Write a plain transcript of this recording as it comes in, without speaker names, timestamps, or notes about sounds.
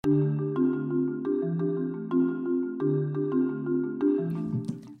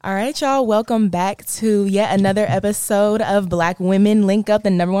All right, y'all. Welcome back to yet another episode of Black Women Link Up, the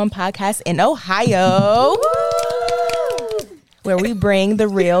 #1 podcast in Ohio, where we bring the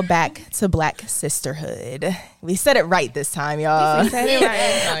real back to Black sisterhood. We said it right this time, y'all. We said it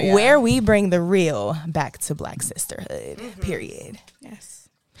right. Oh, yeah. Where we bring the real back to Black sisterhood, period. Yes.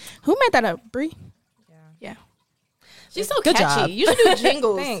 Who made that up, Bree? Yeah. She's so Good catchy. job. You should do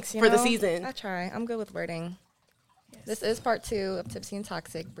jingles Thanks, for the season. I try. I'm good with wording. Yes. This is part 2 of Tipsy and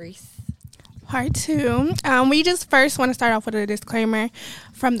Toxic, Brees. Part 2. We just first want to start off with a disclaimer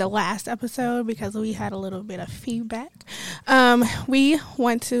from the last episode because we had a little bit of feedback. We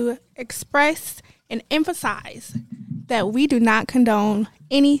want to express and emphasize that we do not condone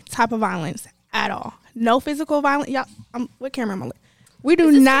any type of violence at all. No physical violence. Y'all, what camera am I looking? We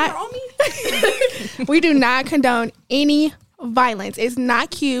do not. We do not condone any violence. It's not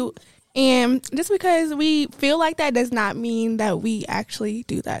cute, and just because we feel like that does not mean that we actually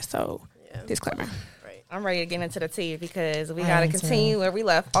do that. So, disclaimer. Right. I'm ready to get into the tea because we got to continue where we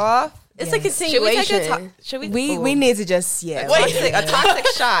left off. It's a continuation. We need to just Wait, a toxic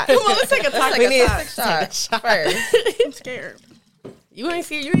shot. Come on, let's take a toxic shot first. I'm scared. You ain't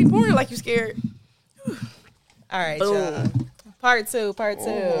scared. You ain't pouring like you scared. All right, Boom. y'all. Part two.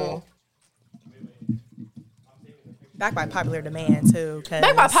 Ooh. Back by popular demand, too.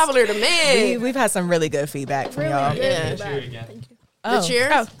 Back by popular demand. We've had some really good feedback from y'all. Yeah. Cheer again. Thank you. The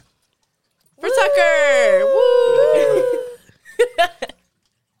cheers. Oh. For Tucker. Woo.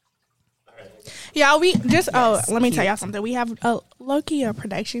 Y'all, we just, let me tell y'all something. We have a low-key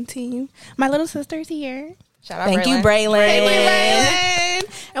production team. My little sister's here. Shout out Thank you, Braylon.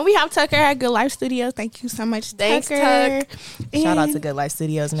 Braylon. And we have Tucker at Good Life Studios. Thank you so much, Thanks, Tucker. Shout out And- to Good Life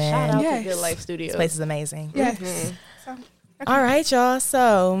Studios, man. Shout out Yes. to Good Life Studios. This place is amazing. Yes. So, All right, y'all.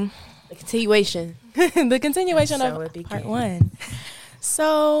 So, The continuation. the continuation So of it began. part 1.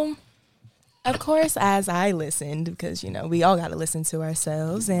 So, of course, as I listened, because, we all got to listen to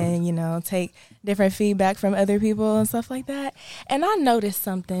ourselves and, take different feedback from other people and stuff like that. And I noticed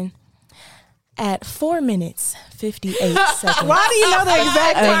something at 4 minutes, 58 seconds. why do you know the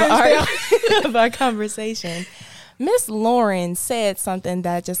exact time? of our conversation, Miss Lauren said something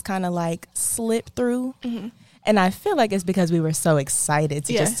that just kind of like slipped through. Mm-hmm. And I feel like it's because we were so excited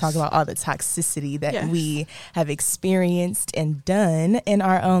to just talk about all the toxicity that we have experienced and done in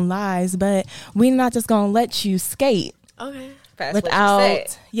our own lives. But we're not just going to let you skate. Okay.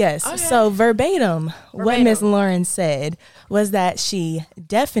 Without, so verbatim, what Miss Lauren said was that she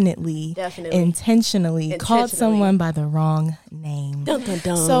definitely. intentionally called someone by the wrong name. Dun, dun,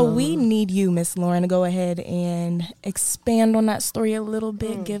 dun. So we need you, Miss Lauren, to go ahead and expand on that story a little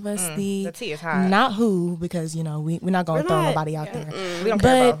bit. Give us The tea is hot. not who, because we're not going to throw nobody out there. We don't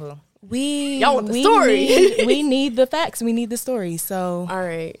care about who. Y'all want the story. we need the facts. We need the story. So All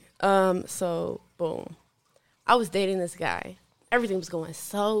right. So boom. I was dating this guy. Everything was going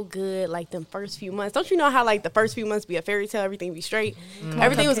so good, like them first few months. Don't you know how like the first few months be a fairy tale, everything be straight?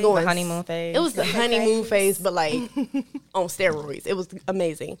 Everything was going The honeymoon phase. It was the honeymoon phase, but like on steroids. It was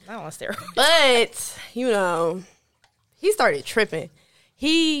amazing. I don't want steroids. But, he started tripping.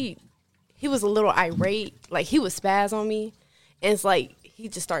 He was a little irate. Like, he would spaz on me. And it's like, he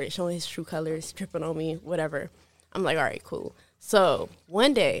just started showing his true colors, tripping on me, whatever. I'm like, all right, cool. So,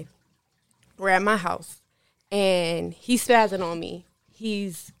 one day, we're at my house. And he's spazzing on me.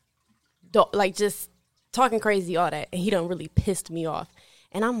 He's, just talking crazy, all that. And he done really pissed me off.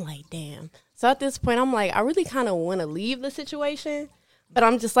 And I'm like, damn. So, at this point, I'm like, I really kind of want to leave the situation. But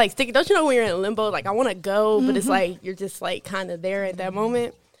I'm just like sticking. Don't you know when you're in limbo? Like, I want to go, but it's like you're just like kind of there at that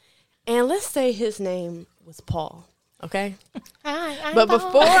moment. And let's say his name was Paul, okay? Hi, But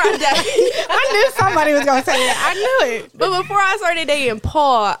before I knew somebody was going to say it. I knew it. but before I started dating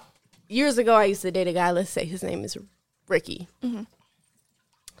Paul, years ago, I used to date a guy. Let's say his name is Ricky.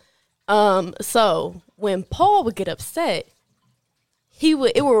 So when Paul would get upset, it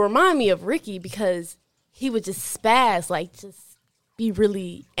would remind me of Ricky because he would just spaz, like just be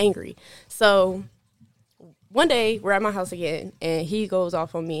really angry. So one day we're at my house again and he goes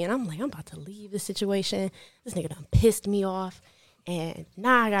off on me and I'm like, I'm about to leave this situation. This nigga done pissed me off and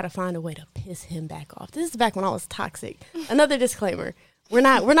now I gotta find a way to piss him back off. This is back when I was toxic. Another disclaimer. We're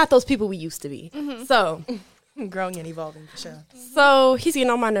not those people we used to be. So growing and evolving for sure. So he's getting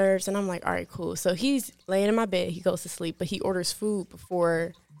on my nerves and I'm like, all right, cool. So he's laying in my bed, he goes to sleep, but he orders food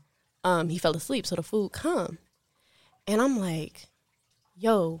before he fell asleep, so the food come. And I'm like,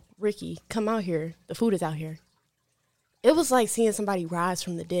 yo, Ricky, come out here. The food is out here. It was like seeing somebody rise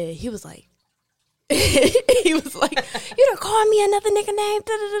from the dead. He was like, you done called me another nigga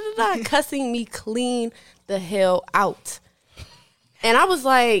name, cussing me clean the hell out. And I was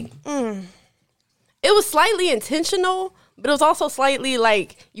like, it was slightly intentional, but it was also slightly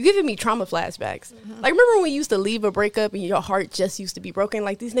like, you giving me trauma flashbacks. Like, remember when we used to leave a breakup and your heart just used to be broken?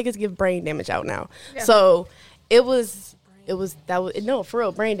 Like, these niggas give brain damage out now. Yeah. So no, for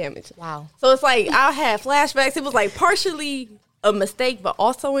real, brain damage. Wow. So it's like, I had flashbacks. It was like partially a mistake, but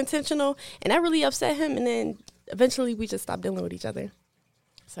also intentional. And that really upset him. And then eventually we just stopped dealing with each other.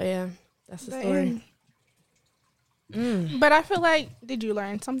 So yeah, that's the story. But I feel like, did you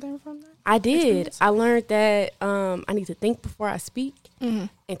learn something from that? I did. I learned that I need to think before I speak. And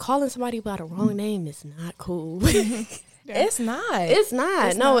calling somebody by the wrong name is not cool. Yeah. It's not. It's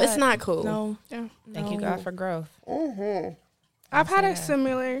not cool. No. Yeah. Thank you, God, for growth. I've had a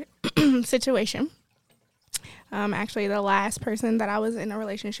similar situation. Actually, the last person that I was in a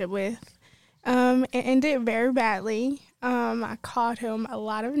relationship with, it ended very badly. I called him a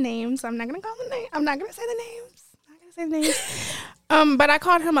lot of names. I'm not gonna call the name. I'm not gonna say the names. But I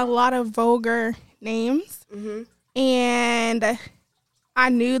called him a lot of vulgar names, and I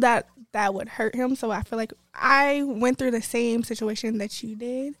knew that would hurt him. So I feel like I went through the same situation that you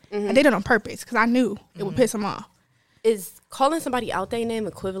did. I did it on purpose because I knew it would piss him off. Is calling somebody out their name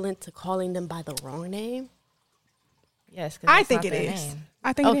equivalent to calling them by the wrong name? Yes, I think it is. Name.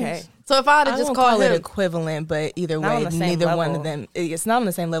 I think it is. So if I would have just called it him equivalent, but either way, neither one of them, it's not on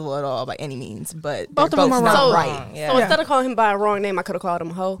the same level at all by any means. But both of them are not wrong. Right. So instead of calling him by a wrong name, I could have called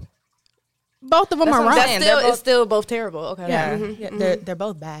him a hoe. Both of them are wrong. It's still both terrible. Okay. Yeah. Yeah, they're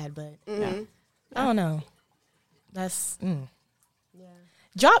both bad, but I don't know. That's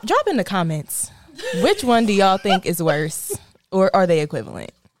drop in the comments. Which one do y'all think is worse, or are they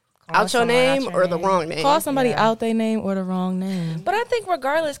equivalent? Out your name or the wrong name? Call somebody out their name or the wrong name. But I think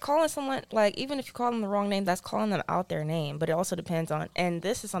regardless, calling someone, like, even if you call them the wrong name, that's calling them out their name. But it also depends on, and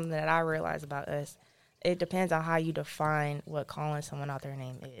this is something that I realize about us, it depends on how you define what calling someone out their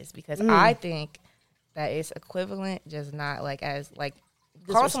name is. Because I think that it's equivalent, just not like as, like,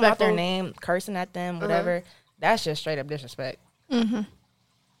 calling someone out their name, cursing at them, whatever, that's just straight up disrespect.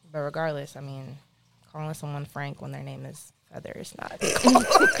 But regardless, I mean, calling someone Frank when their name is Feather is not. But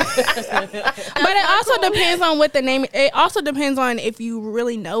it also depends on what the name. It also depends on if you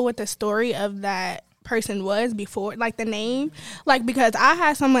really know what the story of that person was before, like the name. Like, because I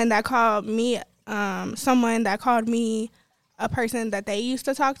had someone that called me a person that they used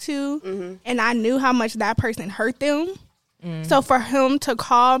to talk to, and I knew how much that person hurt them. So for him to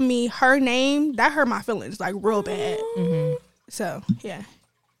call me her name, that hurt my feelings like real bad. So yeah.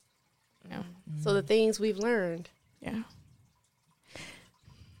 So the things we've learned. Yeah.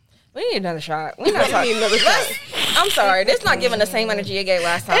 We need another shot. We not need another shot. I'm sorry. This not giving the same energy it gave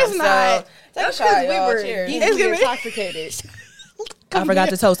last time. It's not. Take a shot, y'all. Cheers. It's giving intoxicated. I forgot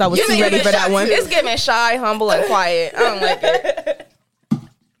to toast. I was too ready for that one. It's giving shy, humble, and quiet. I don't like it.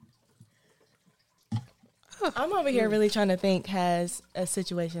 I'm over here really trying to think, has a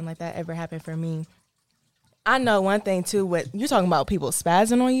situation like that ever happened for me? I know one thing too, what you're talking about, people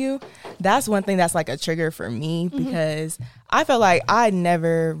spazzing on you, that's one thing that's like a trigger for me, because I felt like I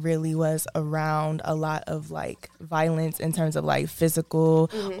never really was around a lot of like violence in terms of like physical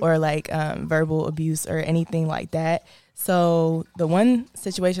or like verbal abuse or anything like that. So the one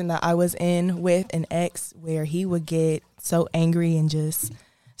situation that I was in with an ex where he would get so angry and just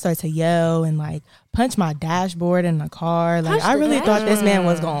start to yell and like punch my dashboard in the car. Like, I really thought this man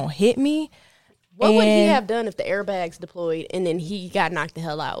was going to hit me. What would he have done if the airbags deployed and then he got knocked the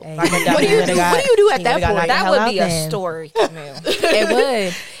hell out? Hey, what do you do at that point? That would be a story, Camille. It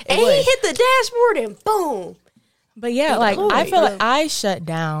would. He hit the dashboard and boom. But yeah, like I feel like I shut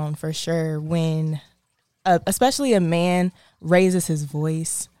down for sure when, especially a man raises his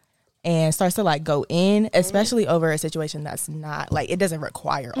voice and starts to like go in, especially over a situation that's not like, it doesn't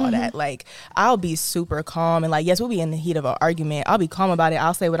require all that. Like, I'll be super calm and like, yes, we'll be in the heat of an argument. I'll be calm about it.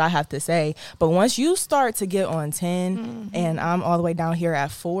 I'll say what I have to say. But once you start to get on 10 and I'm all the way down here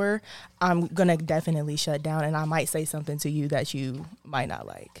at 4, I'm going to definitely shut down and I might say something to you that you might not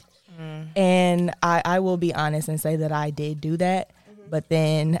like. And I will be honest and say that I did do that. But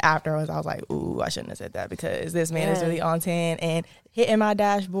then afterwards, I was like, ooh, I shouldn't have said that because this man is really on 10 and hitting my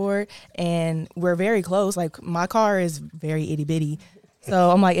dashboard. And we're very close. Like, my car is very itty bitty.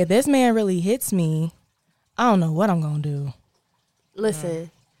 So I'm like, if this man really hits me, I don't know what I'm going to do. Listen,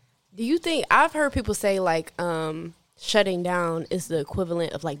 do you think, I've heard people say like shutting down is the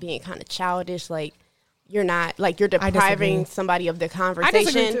equivalent of like being kind of childish. Like, you're not, like, you're depriving somebody of the conversation. I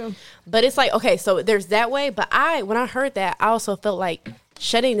disagree too. But it's like, okay, so there's that way. But when I heard that, I also felt like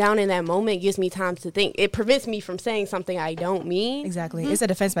shutting down in that moment gives me time to think. It prevents me from saying something I don't mean. Exactly. It's a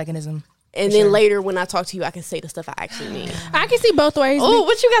defense mechanism. And then later when I talk to you, I can say the stuff I actually mean. I can see both ways. Oh,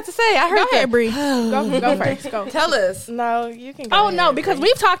 what you got to say? I heard Go ahead, Bree. Go first. Go. Tell us. No, you can go Oh, ahead, no, because Bree.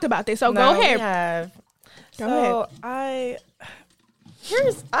 we've talked about this. So go ahead. We have. Go I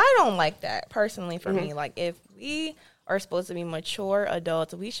don't like that personally for me. Like, if we are supposed to be mature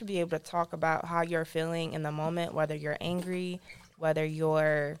adults, we should be able to talk about how you're feeling in the moment, whether you're angry, whether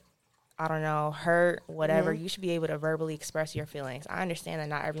you're, I don't know, hurt, whatever. You should be able to verbally express your feelings. I understand that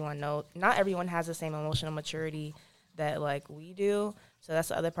not everyone has the same emotional maturity that like we do. So that's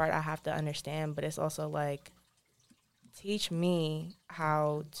the other part I have to understand. But it's also like, teach me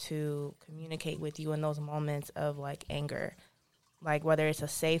how to communicate with you in those moments of like anger. Like whether it's a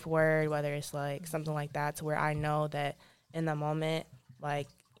safe word, whether it's like something like that, to where I know that in the moment, like,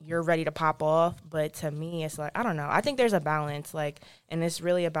 you're ready to pop off. But to me, it's like, I don't know. I think there's a balance, like, and it's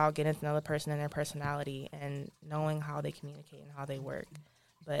really about getting to know the person and their personality and knowing how they communicate and how they work.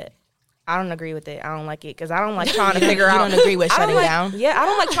 But I don't agree with it. I don't like it because I don't like trying to figure out. You don't agree with shutting down? Yeah, I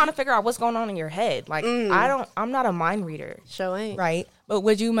don't like trying to figure out what's going on in your head. Like, I'm not a mind reader. Show ain't. Right. But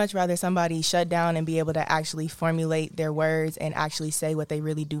would you much rather somebody shut down and be able to actually formulate their words and actually say what they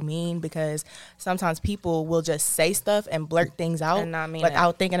really do mean? Because sometimes people will just say stuff and blurt things out and not mean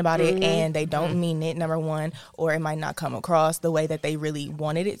without thinking about it, and they don't mean it, number one, or it might not come across the way that they really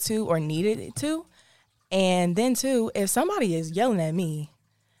wanted it to or needed it to. And then, too, if somebody is yelling at me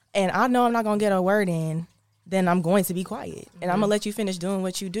and I know I'm not going to get a word in, then I'm going to be quiet. And I'm going to let you finish doing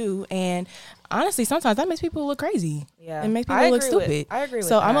what you do. And honestly, sometimes that makes people look crazy. Yeah. And make people look stupid. I agree with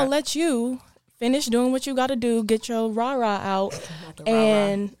so that. I'm going to let you finish doing what you got to do, get your rah-rah out.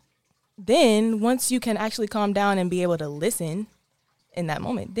 And then once you can actually calm down and be able to listen in that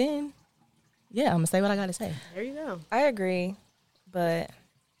moment, then, yeah, I'm going to say what I got to say. There you go. I agree. But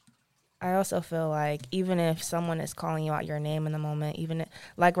I also feel like even if someone is calling you out your name in the moment,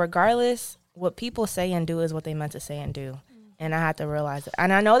 like regardless, what people say and do is what they meant to say and do. And I had to realize it.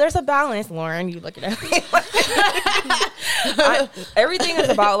 And I know there's a balance, Lauren. You looking at me. Everything is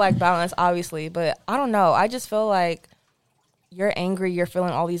about like balance, obviously. But I don't know. I just feel like you're angry, you're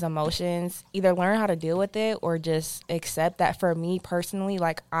feeling all these emotions. Either learn how to deal with it or just accept that. For me personally,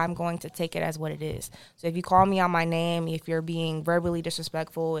 like, I'm going to take it as what it is. So if you call me out my name, if you're being verbally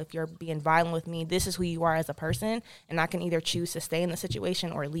disrespectful, if you're being violent with me, this is who you are as a person. And I can either choose to stay in the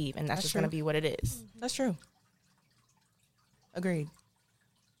situation or leave. And that's just going to be what it is. That's true. Agreed.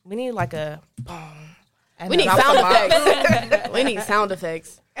 We need like a... We need sound effects. We need sound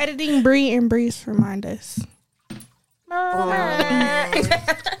effects. Editing Bree and Breeze remind us.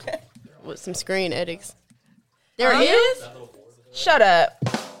 With some screen edits. There it is? Shut up. So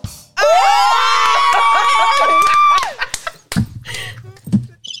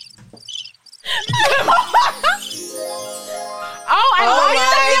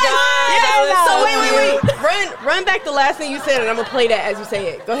wait. Run back the last thing you said, and I'm gonna play that as you say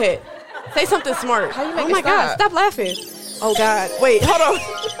it. Go ahead. Say something smart. How you make oh it my God! Stop laughing. Oh God! Wait, hold on.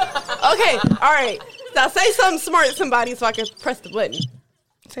 Okay, all right. Now say something smart to somebody so I can press the button.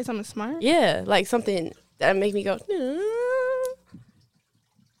 Say something smart? Yeah, like something that make me go.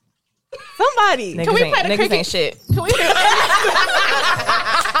 Somebody. Niggas Can we play the niggas cricket? ain't shit. Can we?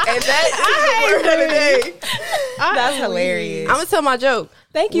 And that is the word of the day. That's hilarious. I'm gonna tell my joke.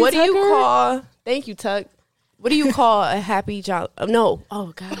 Thank you, What do you Tucker. call? Thank you, Tuck. What do you call a happy job? No.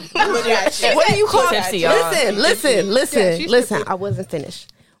 Oh God. What do you call? Tipsy, y'all. Listen. I wasn't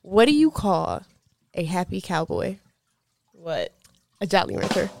finished. What do you call a happy cowboy? What? A jolly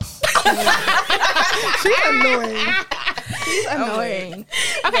rancher. She's annoying. She's annoying.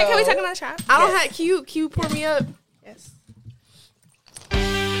 Okay, can we take another shot? I don't have Q. Pour me up. Yes.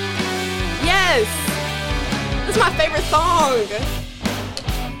 Yes. This is my favorite song.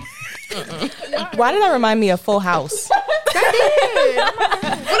 Why did that remind me of Full House? like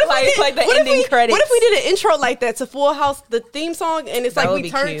the ending credits. What if we did an intro like that to Full House, the theme song, and it's That like would we be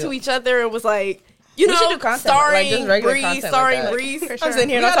turned cute. to each other and was like, you We should know, do content, starring like just regular Bree, content starring like that. Bree. For I'm sure. sitting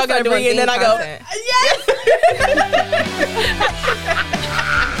here and I'm gotta talking to start Bree, and then I doing go, content.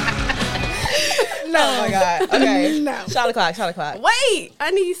 oh my God. Okay. No. Shot o'clock. Wait,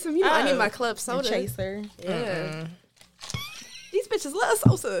 I need some, I need my club The soda. chaser. Yeah. These bitches love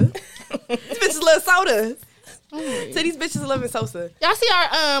Sosa. These bitches love soda. So these bitches loving Sosa. Y'all see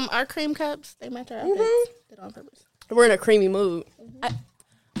our cream cups? They match our outfits. They don't on purpose. We're in a creamy mood.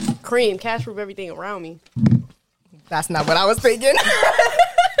 Cream, cash proof everything around me. That's not what I was thinking.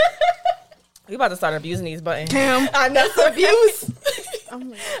 We about to start abusing these buttons. Damn. I know. Abuse.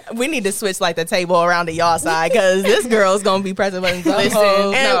 We need to switch like the table around to y'all side because this girl's gonna be pressing buttons. Listen,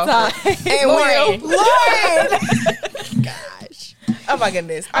 and no. time. And Lauren. Lauren. Gosh. Oh my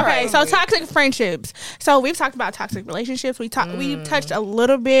goodness. Okay, so toxic friendships. So we've talked about toxic relationships. We touched a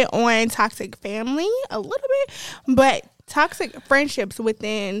little bit on toxic family, but toxic friendships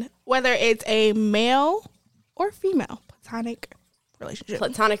within, whether it's a male or female platonic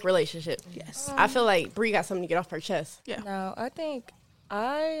relationship. Yes. I feel like Bree got something to get off her chest. Yeah. No, I think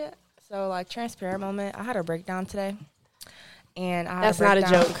so like transparent moment. I had a breakdown today, and I had That's not a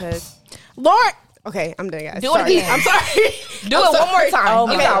joke because Lord. Okay, I'm done, guys. Do it again. I'm sorry. Do it one more time. Oh,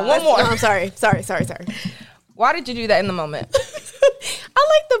 You okay. got one more. No, I'm sorry. Sorry. Why did you do that in the moment? I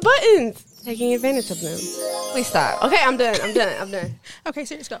like the buttons. Taking advantage of them. Please stop. Okay, I'm done. Okay,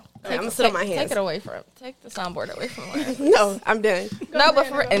 serious, go. Okay, I'm gonna sit on my hands. Take it away from. Take the soundboard away from her. No, I'm done. No,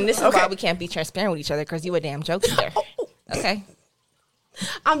 but and this is why we can't be transparent with each other because you a damn jokester there. Okay.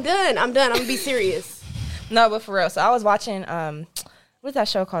 I'm done. I'm gonna be serious. No, but for real. So I was watching what's that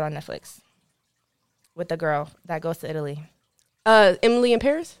show called on Netflix? With the girl that goes to Italy. Emily in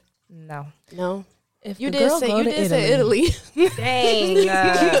Paris? No. If You the did girl say go you to did say Italy. Dang.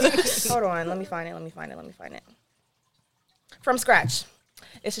 Hold on. Let me find it. From Scratch.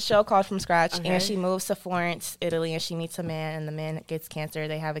 It's a show called From Scratch, and she moves to Florence, Italy, and she meets a man, and the man gets cancer.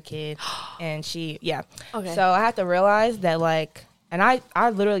 They have a kid, and Okay. So I have to realize that, like, and I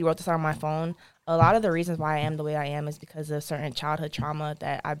literally wrote this on my phone. A lot of the reasons why I am the way I am is because of certain childhood trauma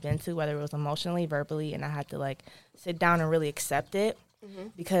that I've been to, whether it was emotionally, verbally, and I had to, like, sit down and really accept it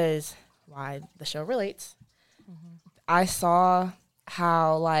because why the show relates. I saw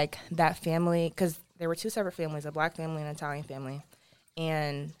how, like, that family, because there were two separate families, a black family and an Italian family.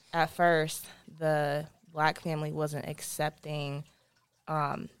 And at first, the black family wasn't accepting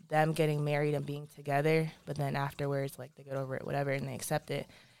them getting married and being together. But then afterwards, like, they get over it, whatever, and they accept it.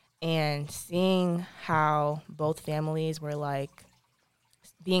 And seeing how both families were, like,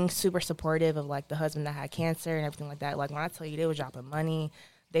 being super supportive of, like, the husband that had cancer and everything like that. Like, when I tell you they were dropping money,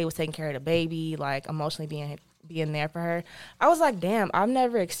 they was taking care of the baby, like, emotionally being there for her. I was like, damn, I've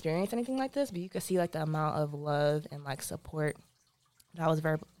never experienced anything like this. But you could see, like, the amount of love and, like, support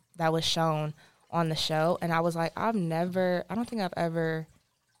that was shown on the show. And I was like, I don't think I've ever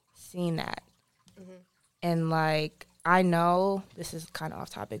seen that. And, like, I know this is kind of off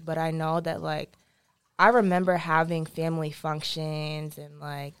topic, but I know that, like, I remember having family functions and,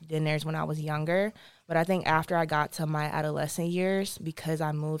 like, dinners when I was younger. But I think after I got to my adolescent years, because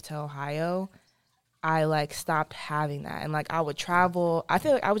I moved to Ohio, I, like, stopped having that. And, like, I would travel. I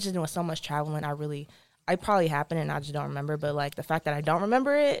feel like I was just doing so much traveling. I probably happened and I just don't remember. But, like, the fact that I don't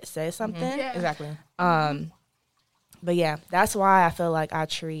remember it says something. Yeah. Exactly. But, yeah, that's why I feel like I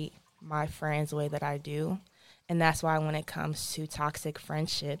treat my friends the way that I do. And that's why when it comes to toxic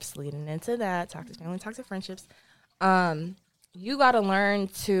friendships, leading into that, toxic family, toxic friendships, you got to learn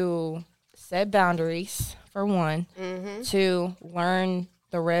to set boundaries, for one, to learn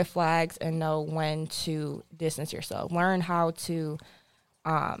the red flags and know when to distance yourself. Learn how to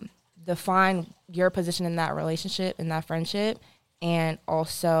define your position in that relationship, in that friendship, and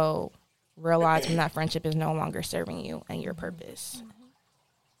also realize when that friendship is no longer serving you and your purpose.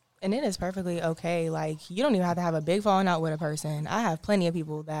 And it is perfectly okay. Like, you don't even have to have a big falling out with a person. I have plenty of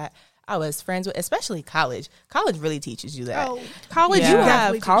people that I was friends with, especially college. College really teaches you that. Oh, college, Yeah. you You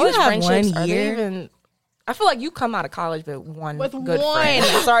have have College friendships, one are they year. even? I feel like you come out of college with one With good one. friend.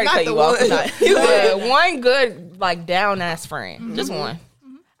 Sorry to Not cut the you off. one. Yeah, one good, like, down ass friend. Just one.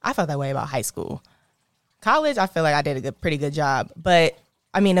 I felt that way about high school. College, I feel like I did a pretty good job. But,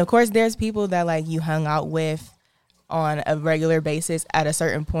 I mean, of course, there's people that, like, you hung out with on a regular basis at a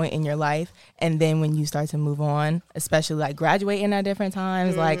certain point in your life. And then when you start to move on, especially, like, graduating at different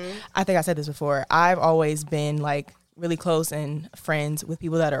times, like, I think I said this before, I've always been, like, really close and friends with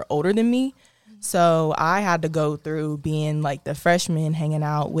people that are older than me. So I had to go through being, like, the freshman hanging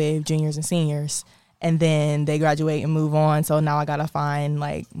out with juniors and seniors. And then they graduate and move on. So now I got to find,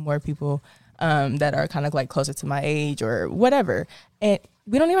 like, more people that are kind of, like, closer to my age or whatever. And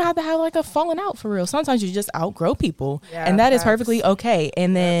we don't even have to have, like, a falling out for real. Sometimes you just outgrow people. Yeah, and that is facts. perfectly okay.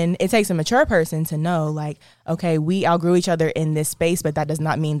 And then it takes a mature person to know, like, okay, we outgrew each other in this space, but that does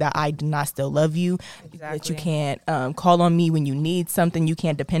not mean that I do not still love you. That you can't call on me when you need something. You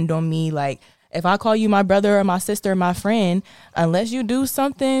can't depend on me. Like, if I call you my brother or my sister or my friend, unless you do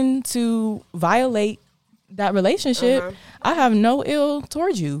something to violate that relationship, I have no ill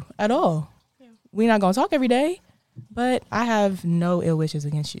towards you at all. We're not going to talk every day, but I have no ill wishes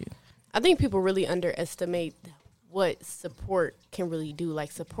against you. I think people really underestimate what support can really do.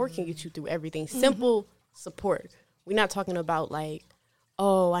 Like, support can get you through everything. Simple support. We're not talking about, like,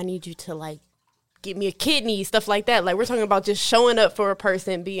 oh, I need you to, like, get me a kidney, stuff like that. Like, we're talking about just showing up for a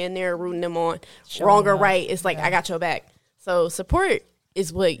person, being there, rooting them on, wrong or right. It's like, I got your back. So support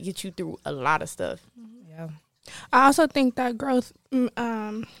is what gets you through a lot of stuff. Yeah. I also think that growth,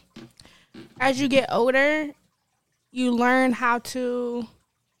 as you get older, you learn how to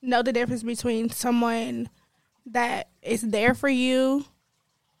know the difference between someone that is there for you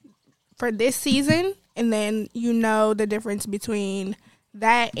for this season, and then you know the difference between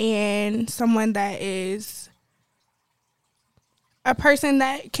that and someone that is a person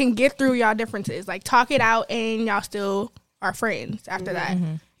that can get through y'all differences, like talk it out and y'all still are friends after that.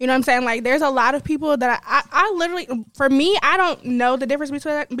 You know what I'm saying? Like, there's a lot of people that I literally, for me, I don't know the difference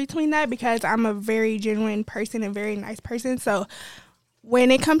between that because I'm a very genuine person and very nice person. So when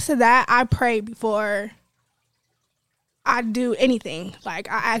it comes to that, I pray before I do anything. Like,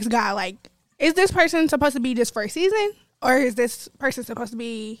 I ask God, like, is this person supposed to be just for a season? Or is this person supposed to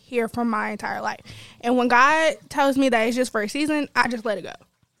be here for my entire life? And when God tells me that it's just for a season, I just let it go.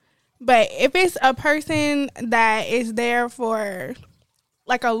 But if it's a person that is there for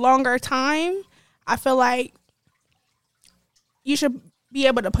like a longer time, I feel like you should be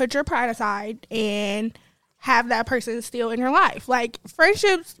able to put your pride aside and have that person still in your life. Like,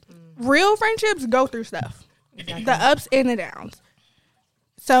 friendships, real friendships go through stuff, the ups and the downs.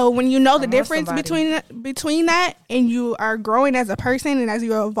 So when you know the difference between that, and you are growing as a person and as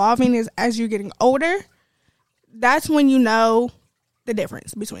you're evolving as you're getting older, that's when you know the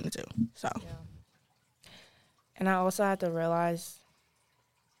difference between the two. So, and I also have to realize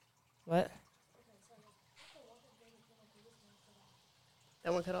what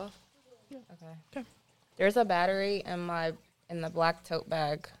that one cut off. Okay. There's a battery in the black tote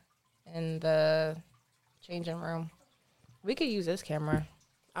bag in the changing room. We could use this camera.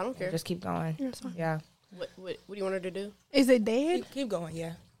 I don't care. Just keep going. Yeah. What do you want her to do? Is it dead? Keep going.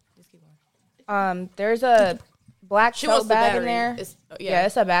 Yeah. Just keep going. There's a black tote bag in there. Yeah,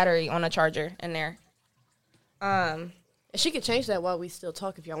 it's a battery on a charger in there. And she could change that while we still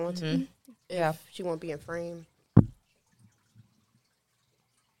talk if y'all want to. If she won't be in frame.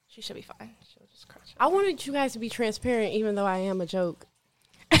 She should be fine. She'll just crouch. I wanted you guys to be transparent, even though I am a joke.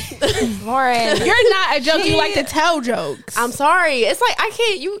 Lauren, you're not a joke. You like to tell jokes. I'm sorry. It's like I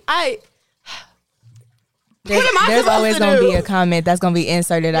can't. There's always going to be a comment that's going to be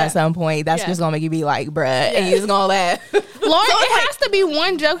inserted at some point. That's just going to make you be like, bruh, and you're just going to laugh. Lauren, it has to be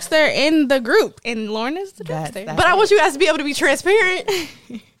one jokester in the group, and Lauren is the jokester. But I want you guys to be able to be transparent.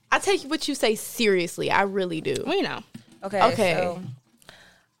 I take what you say seriously. I really do. We know. Okay. So,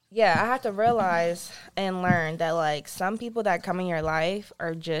 yeah, I have to realize and learn that, like, some people that come in your life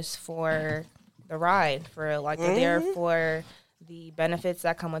are just for the ride, for, like, they're there for the benefits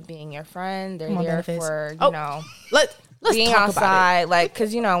that come with being your friend. They're there for, you know, let's being talk outside. About it. Like,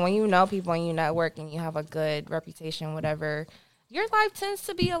 because, you know, when you know people and you network and you have a good reputation, whatever, your life tends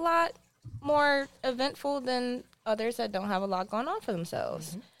to be a lot more eventful than others that don't have a lot going on for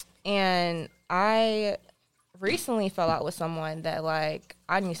themselves. And I recently fell out with someone that, like,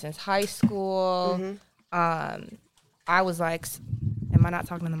 I knew since high school. I was like, am I not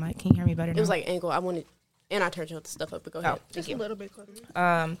talking to the mic? Can you hear me better now? It was like angle. I wanted, and I turned your stuff up, but go ahead. Just a little bit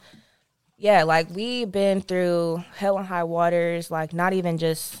closer. Yeah, like, we've been through hell and high waters, like, not even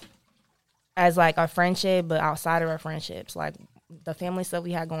just as, like, our friendship, but outside of our friendships. Like, the family stuff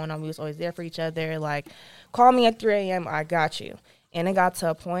we had going on, we was always there for each other. Like, call me at 3 a.m., I got you. And it got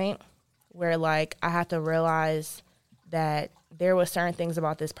to a point where, like, I had to realize that there was certain things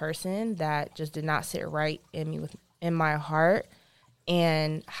about this person that just did not sit right in my heart.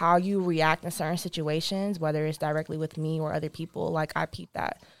 And how you react in certain situations, whether it's directly with me or other people, like, I peep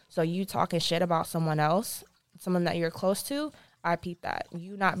that. So you talking shit about someone else, someone that you're close to, I peep that.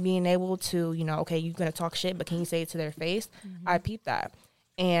 You not being able to, you know, okay, you're going to talk shit, but can you say it to their face? I peep that.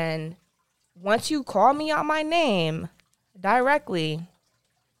 And once you call me out my name directly,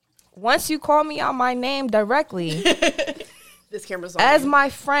 this camera's on as my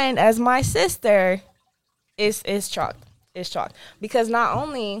friend, as my sister, it's chalked. It's chalked. Because not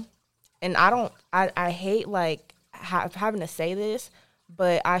only, and I hate, like, having to say this,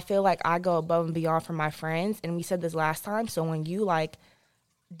 but I feel like I go above and beyond for my friends. And we said this last time. So when you, like,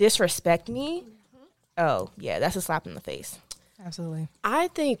 disrespect me, oh, yeah, that's a slap in the face. Absolutely. I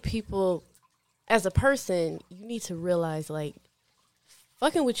think people, as a person, you need to realize, like,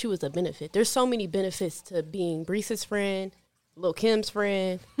 fucking with you is a benefit. There's so many benefits to being Breeze's friend, Lil' Kim's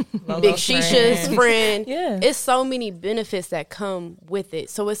friend, Big Shisha's friend. Yeah. It's so many benefits that come with it.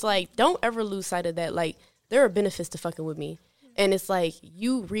 So it's like, don't ever lose sight of that. Like, there are benefits to fucking with me. And it's like,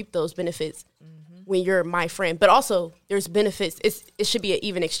 you reap those benefits when you're my friend. But also, there's benefits. It should be an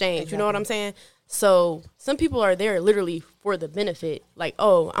even exchange. Exactly. You know what I'm saying? So some people are there literally for the benefit. Like,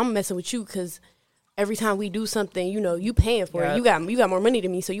 oh, I'm messing with you because every time we do something, you know, you paying for it. You got more money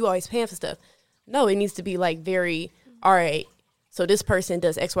than me, so you always paying for stuff. No, it needs to be like very, all right, so this person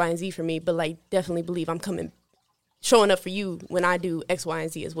does X, Y, and Z for me, but like definitely believe I'm showing up for you when I do X, Y,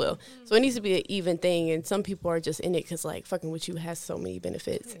 and Z as well. So it needs to be an even thing, and some people are just in it because like fucking with you has so many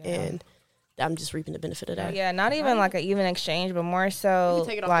benefits, and I'm just reaping the benefit of that. Yeah, not even like an even exchange, but more so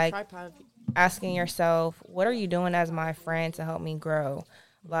take it off like the tripod. asking yourself, what are you doing as my friend to help me grow?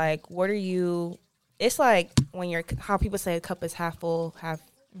 Like, what are you? It's like when you're how people say a cup is half full, half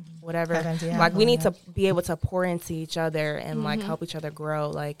whatever. Like we need to be able to pour into each other and like help each other grow.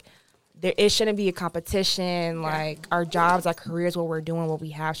 Like it shouldn't be a competition. Like our jobs, our careers, what we're doing, what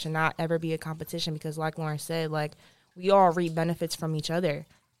we have should not ever be a competition because like Lauren said, like we all reap benefits from each other.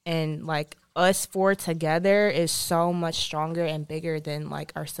 And like us four together is so much stronger and bigger than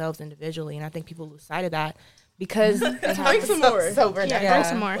like ourselves individually. And I think people lose sight of that because drink some more. Drink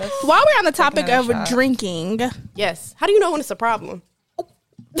some more. While we're on the topic of drinking. Yes. How do you know when it's a problem?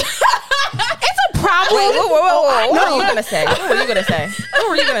 It's a problem. Wait, whoa. What were you gonna say? What were you gonna say? What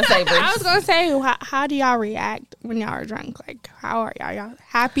were you gonna say, Bruce? I was gonna say, how do y'all react when y'all are drunk? Like, how are y'all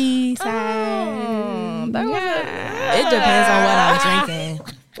happy, sad? It depends on what I'm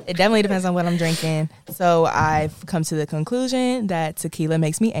drinking. It definitely depends on what I'm drinking. So I've come to the conclusion that tequila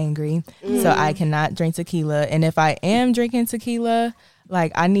makes me angry. So I cannot drink tequila. And if I am drinking tequila,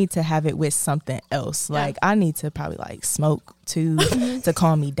 like I need to have it with something else. Like I need to probably like smoke too to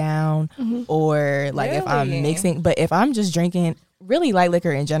calm me down, or like if I'm mixing. But if I'm just drinking really light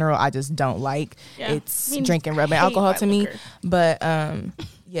liquor in general, I just don't like. It's drinking rubbing alcohol to me. But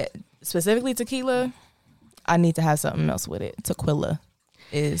yeah, specifically tequila, I need to have something else with it. Tequila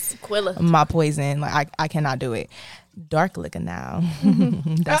is my poison. Like I cannot do it. Dark liquor now.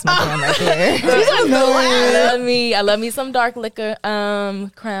 That's my jam right there. I love me some dark liquor.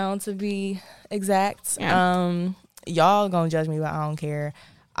 Crown to be exact. Y'all gonna judge me, but I don't care.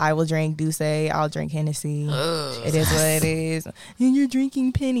 I will drink Douce. I'll drink Hennessy. It is what it is. And you're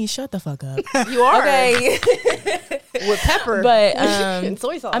drinking Penny. Shut the fuck up. You are. Okay. With pepper. But and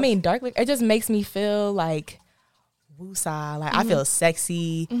soy sauce. I mean, dark liquor, it just makes me feel like woosah. Like I feel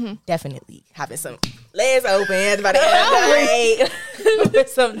sexy. Definitely having some legs open by the end of the night with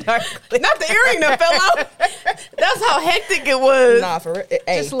some dark liquor. Not the earring that fell out. That's how hectic it was. Nah, for real.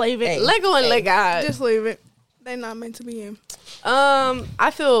 Just leave it. Let go and let God. Just leave it. They're not meant to be in.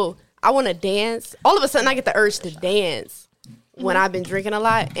 I feel I want to dance. All of a sudden, I get the urge to dance when I've been drinking a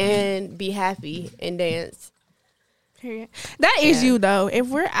lot and be happy and dance. Period. That is you though. If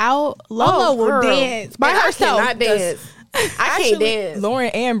we're out, Lola will dance by herself. I cannot dance. I can't dance.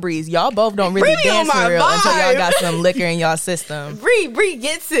 Lauren and Breeze, y'all both don't really Bree dance on my for real until y'all vibe. got some liquor in y'all system. Bree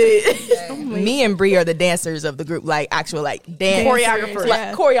gets it. Me and Bree are the dancers of the group, like actual like dance Choreographers.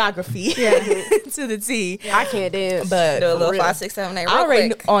 like choreography to the T. I can't dance. But Do a little real. 5, 6, 7, 8 I real already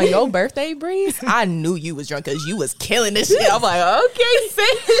quick. on your birthday, Breeze, I knew you was drunk because you was killing this shit. I'm like, okay,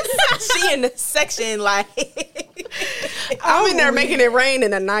 sis. She in the section like I'm in there making it rain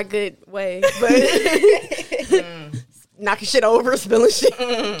in a not good way, but knocking shit over, spilling shit.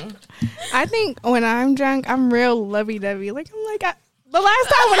 I think when I'm drunk, I'm real lovey-dovey. Like I'm like the last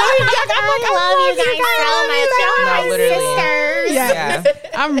time when I was drunk, I'm like, I love you guys so much. No, literally. Yeah.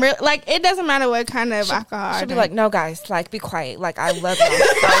 I'm real. Like it doesn't matter what kind of alcohol. She'll be like, no, guys, like, be quiet. Like, I love you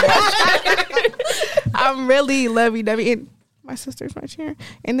so much. I'm really lovey-dovey, and my sister's right here,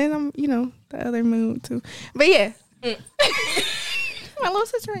 and then I'm, the other mood too. But yeah, my little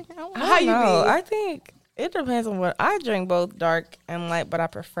sister right now. How you be? I think it depends on what I drink, both dark and light, but I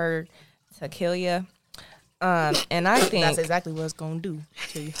prefer tequila. And I think that's exactly what it's gonna do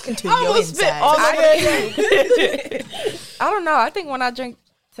to you, to I your almost spit inside. all over I don't know. I think when I drink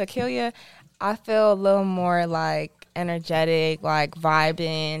tequila, I feel a little more like energetic, like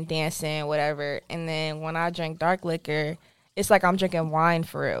vibing, dancing, whatever. And then when I drink dark liquor, it's like I'm drinking wine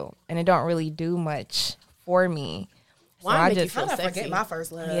for real, and it don't really do much for me. So Wine I make you just feel I sexy. forget my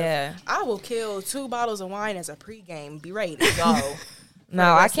first love. Yeah. I will kill 2 bottles of wine as a pregame. Be ready to go. No,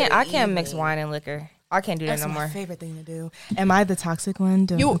 I rest of can't. the I can't mix evening. wine and liquor. I can't do that That's no my more. favorite thing to do. Am I the toxic one?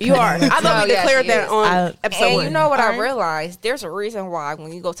 You are. I thought we No, yeah, declared she that is. on episode And 1. you know what I Alright. realized? There's a reason why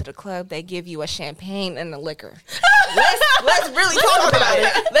when you go to the club, they give you a champagne and a liquor. let's really talk about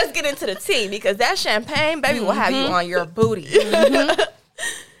it. Let's get into the tea because that champagne, baby, will have you on your booty.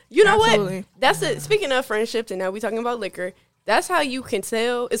 You know Absolutely. what? That's it. Speaking of friendships, and now we're talking about liquor. That's how you can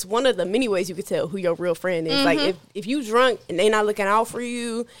tell. It's one of the many ways you can tell who your real friend is. Like if you drunk and they not looking out for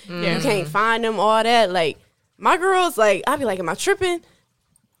you, you can't find them, all that. Like my girls, like I'd be like, am I tripping?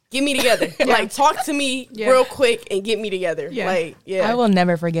 get me together. Like, talk to me real quick and get me together. Like, I will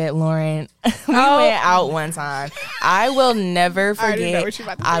never forget, Lauren. We went out one time. I will never forget.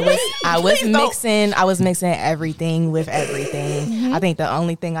 I was mixing everything with everything. I think the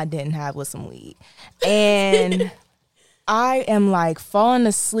only thing I didn't have was some weed. And I am like falling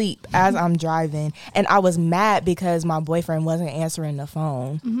asleep as I'm driving, and I was mad because my boyfriend wasn't answering the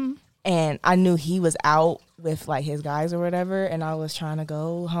phone. And I knew he was out with like his guys or whatever, and I was trying to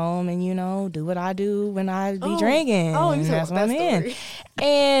go home and, you know, do what I do when I be drinking. That's what I'm in.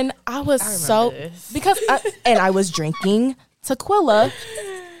 And I was because I was drinking tequila.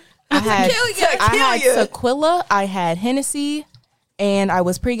 I had tequila, I had Hennessy, and I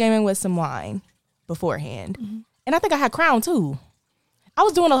was pre-gaming with some wine beforehand. And I think I had Crown too. I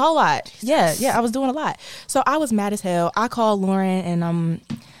was doing a whole lot. Yeah, I was doing a lot. So I was mad as hell. I called Lauren, and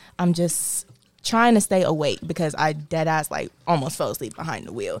I'm just trying to stay awake because I dead ass like almost fell asleep behind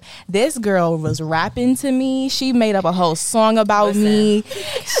the wheel. This girl was rapping to me. She made up a whole song about me.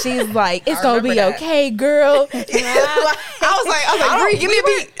 She's like, "It's gonna be okay, girl." I was like, Bree, give me a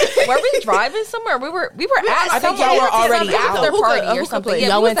beat. Were we driving somewhere? We were at. I think y'all were already out. After party or something. Yeah,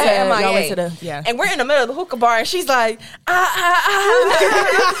 y'all went to the and we're in the middle of the hookah bar, and she's like, and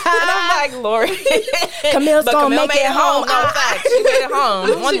I'm like, Lori, Camille's gonna make it home. No facts, she made it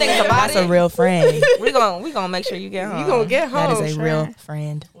home. One thing about that's a real friend. We gonna make sure you get home. You gonna get home. That is a real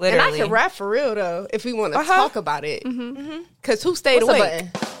friend. Literally. And I can rap for real though if we want to talk about it. Cause who stayed awake?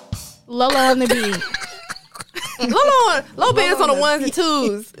 Lola on the beat. Low bands on the ones and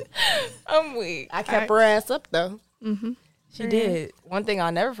twos. I'm weak. I kept her ass up though. She did. One thing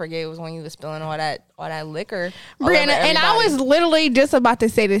I'll never forget was when you was spilling all that liquor. Brianna, and I was literally just about to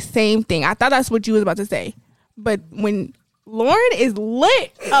say the same thing. I thought that's what you was about to say. But when Lauren is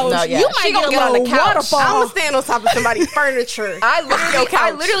lit, you might get on the couch. Waterfall. I'm gonna stand on top of somebody's furniture. I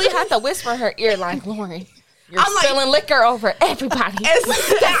literally had to whisper in her ear like, Lauren, you're spilling liquor over everybody.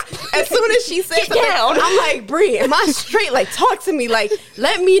 As soon as she said something, I'm like, Bree, am I straight? Like, talk to me. Like,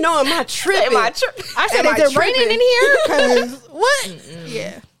 let me know, am I tripping? I said, is it raining in here? Because what?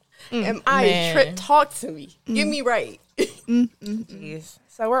 Yeah. Am I tripping? Talk to me. Get me right. Jeez.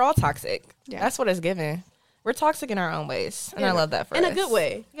 So we're all toxic. Yeah. That's what it's given. We're toxic in our own ways. And I love that for us. In a good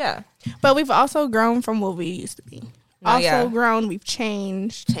way. Yeah. But we've also grown from what we used to be. Grown, we've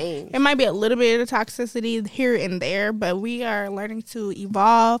changed. It might be a little bit of toxicity here and there, but we are learning to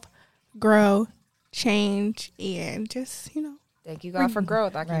evolve, grow, change, and just, you know. Thank you, God, for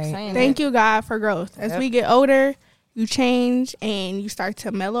growth. I keep saying Thank you, God, for growth. As we get older, you change and you start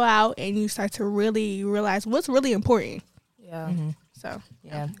to mellow out and you start to really realize what's really important. Yeah. So,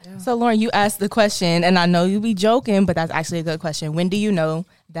 yeah. So, Lauren, you asked the question, and I know you be joking, but that's actually a good question. When do you know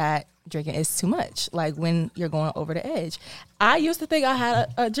that drinking is too much? Like when you're going over the edge. I used to think I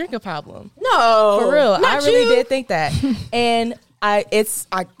had a drinking problem. No. For real. I really did think that. And I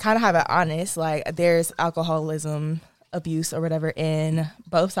kind of have it honest. Like there's alcoholism abuse or whatever in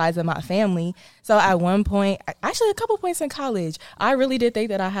both sides of my family. So at one point, actually a couple points in college, I really did think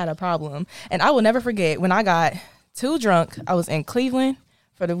that I had a problem. And I will never forget when I got too drunk. I was in Cleveland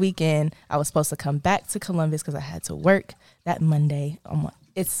for the weekend. I was supposed to come back to Columbus because I had to work that Monday.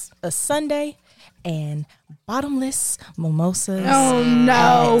 It's a Sunday, and bottomless mimosas. Oh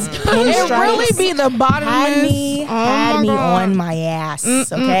no! It really be the bottomless. Had me on my ass.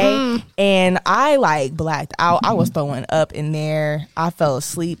 Okay, and I like blacked out. I was throwing up in there. I fell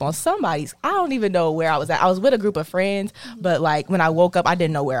asleep on somebody's. I don't even know where I was at. I was with a group of friends, but like when I woke up, I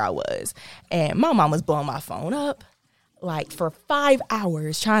didn't know where I was. And my mom was blowing my phone up like for 5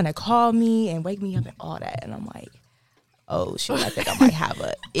 hours, trying to call me and wake me up and all that. And I'm like, oh shoot, I think I might have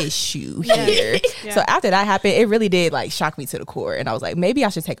an issue here. Yeah. So after that happened, it really did like shock me to the core. And I was like, maybe I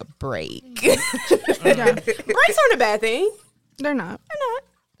should take a break. Breaks aren't a bad thing. They're not.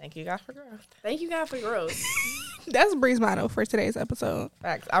 Thank you, God, for growth. Thank you, God, for growth. That's Bree's motto for today's episode.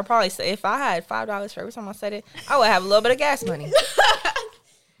 Facts. I'll probably say if I had $5 for every time I said it, I would have a little bit of gas money.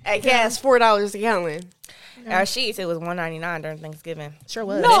 At gas, $4 a gallon. Our sheets, it was $1.99 during Thanksgiving. Sure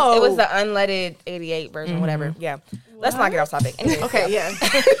was. No. It was the unleaded 88 version, whatever. Yeah. Let's not get off topic. Anyways, okay, yeah.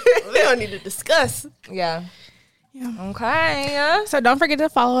 We don't need to discuss. Yeah. Okay. So don't forget to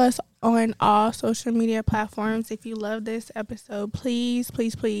follow us on all social media platforms. If you love this episode, please,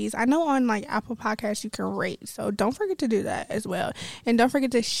 please, please. I know on like Apple Podcasts you can rate, so don't forget to do that as well. And don't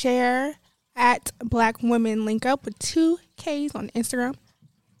forget to share at Black Women Link Up with 2 Ks on Instagram,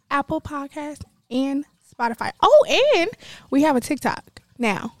 Apple Podcasts, and Spotify. Oh, and we have a TikTok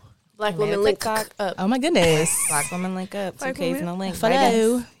now. Black Women Link Up. Oh my goodness. Black Women Link Up. 2 Ks in the link.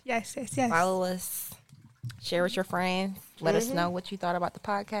 Follow. Yes. Follow us. Share with your friends. Let us know what you thought about the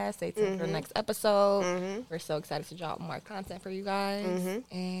podcast. Stay tuned for the next episode. We're so excited to drop more content for you guys.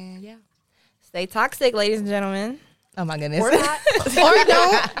 And yeah, stay toxic, ladies and gentlemen. Oh my goodness. Or not. Or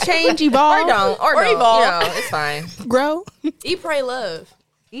don't change, evolve. Or don't. evolve. You know, it's fine. Grow. Eat, pray, love.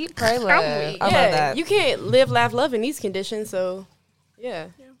 Eat, pray, love. I love Yeah, that. you can't live, laugh, love in these conditions. So, yeah.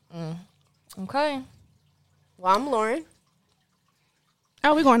 Okay. Well, I'm Lauren.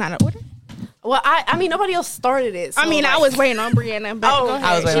 Oh, we going out of order? Well, I mean, nobody else started it. So I mean, I was waiting on Brianna. But Oh, go ahead.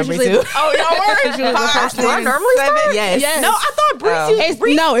 I was waiting on She Bree usually- too. Oh, y'all were? She was the first Do I one. normally start? Yes. Yes. No, I thought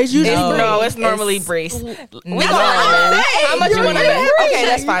Bree. No, it's usually No. Bree. No, it's normally Breeze. No. How much you want to bet? Okay,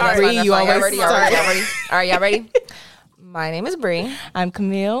 that's fine. That's Bree, fine. That's you fine. Y'all always ready? Y'all ready? Y'all ready? All right, y'all ready? My name is Bree. I'm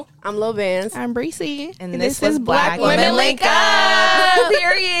Camille. I'm Low Bands. I'm Breezy. And this was Black Women Link Up.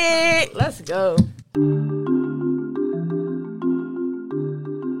 Period. Let's go.